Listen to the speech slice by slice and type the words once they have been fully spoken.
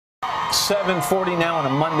7:40 now on a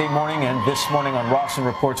Monday morning, and this morning on Rawson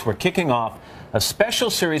Reports, we're kicking off a special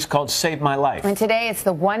series called Save My Life. And today it's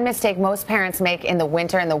the one mistake most parents make in the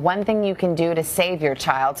winter and the one thing you can do to save your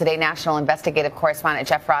child. Today, national investigative correspondent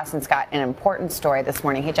Jeff Rawson's got an important story this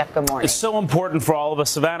morning. Hey, Jeff, good morning. It's so important for all of us.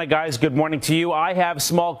 Savannah, guys, good morning to you. I have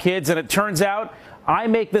small kids, and it turns out I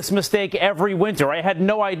make this mistake every winter. I had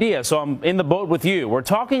no idea, so I'm in the boat with you. We're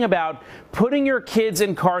talking about putting your kids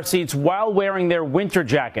in car seats while wearing their winter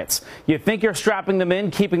jackets. You think you're strapping them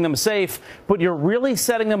in, keeping them safe, but you're really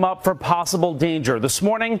setting them up for possible danger. This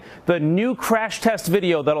morning, the new crash test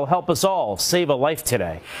video that'll help us all save a life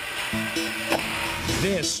today.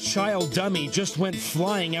 This child dummy just went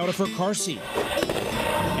flying out of her car seat.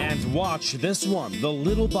 And watch this one, the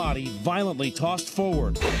little body violently tossed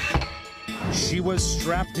forward. She was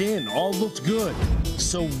strapped in, all looked good.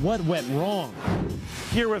 So what went wrong?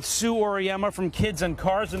 Here with Sue Oriema from Kids and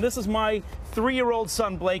Cars, and this is my 3-year-old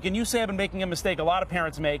son, Blake, and you say I've been making a mistake a lot of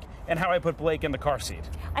parents make, and how I put Blake in the car seat.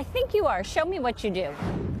 I think you are. Show me what you do.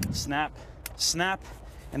 Snap, snap,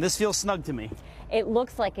 and this feels snug to me. It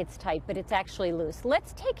looks like it's tight, but it's actually loose.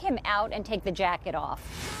 Let's take him out and take the jacket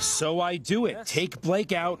off. So I do it. Take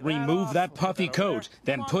Blake out, remove that puffy coat,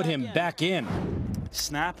 then put him back in.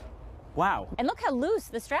 Snap. Wow. And look how loose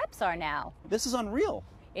the straps are now. This is unreal.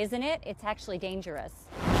 Isn't it? It's actually dangerous.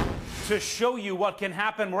 To show you what can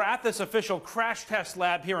happen, we're at this official crash test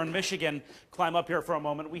lab here in Michigan. Climb up here for a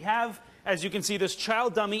moment. We have, as you can see, this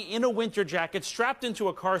child dummy in a winter jacket strapped into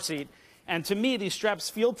a car seat. And to me, these straps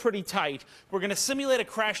feel pretty tight. We're going to simulate a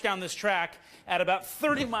crash down this track at about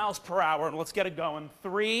 30 miles per hour. And let's get it going.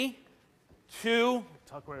 3, 2,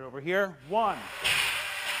 tuck right over here, 1.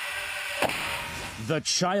 The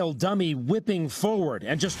child dummy whipping forward,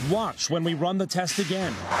 and just watch when we run the test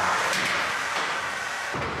again.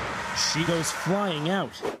 She goes flying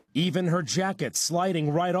out, even her jacket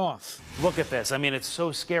sliding right off. Look at this. I mean, it's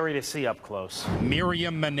so scary to see up close.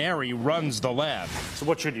 Miriam Maneri runs the lab. So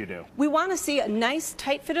what should you do? We want to see a nice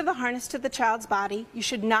tight fit of the harness to the child's body. You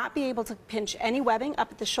should not be able to pinch any webbing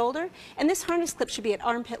up at the shoulder, and this harness clip should be at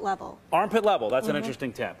armpit level. Armpit level, that's an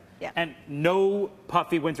interesting tip. Yeah. And no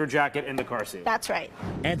puffy winter jacket in the car seat. That's right.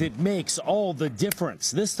 And it makes all the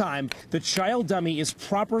difference. This time, the child dummy is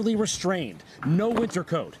properly restrained. No winter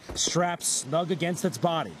coat, strapped snug against its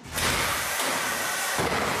body. Look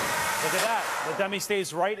at that. The dummy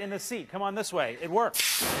stays right in the seat. Come on this way. It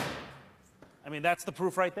works. I mean, that's the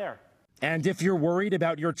proof right there. And if you're worried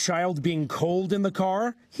about your child being cold in the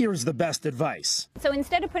car, here's the best advice. So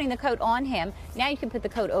instead of putting the coat on him, now you can put the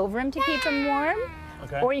coat over him to keep him warm.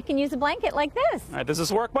 Okay. Or you can use a blanket like this. All right, does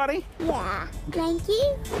this work, buddy? Yeah. Thank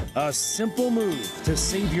you. A simple move to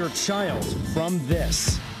save your child from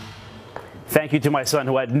this. Thank you to my son,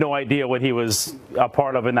 who had no idea what he was a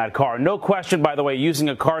part of in that car. No question, by the way, using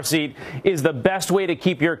a car seat is the best way to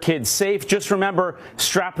keep your kids safe. Just remember,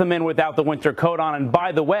 strap them in without the winter coat on. And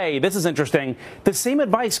by the way, this is interesting. The same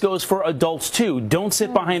advice goes for adults, too. Don't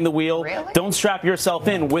sit behind the wheel. Really? Don't strap yourself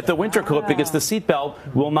in with the winter coat because the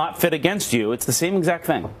seatbelt will not fit against you. It's the same exact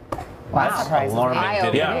thing. Wow, That's alarming.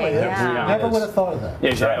 eye-opening. Never would have thought of that. Yeah,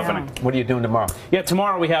 it's eye-opening. What are you doing tomorrow? Yeah,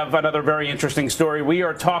 tomorrow we have another very interesting story. We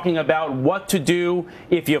are talking about what to do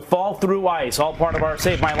if you fall through ice, all part of our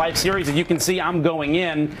Save My Life series. And you can see I'm going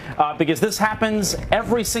in because this happens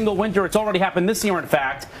every single winter. It's already happened this year, in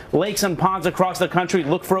fact. Lakes and ponds across the country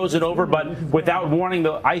look frozen over, but without warning,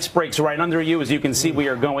 the ice breaks right under you. As you can see, we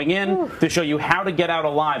are going in to show you how to get out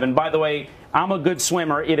alive. And by the way, I'm a good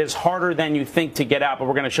swimmer. It is harder than you think to get out, but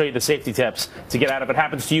we're going to show you the safety tips to get out if it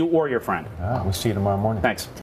happens to you or your friend. We'll see you tomorrow morning. Thanks.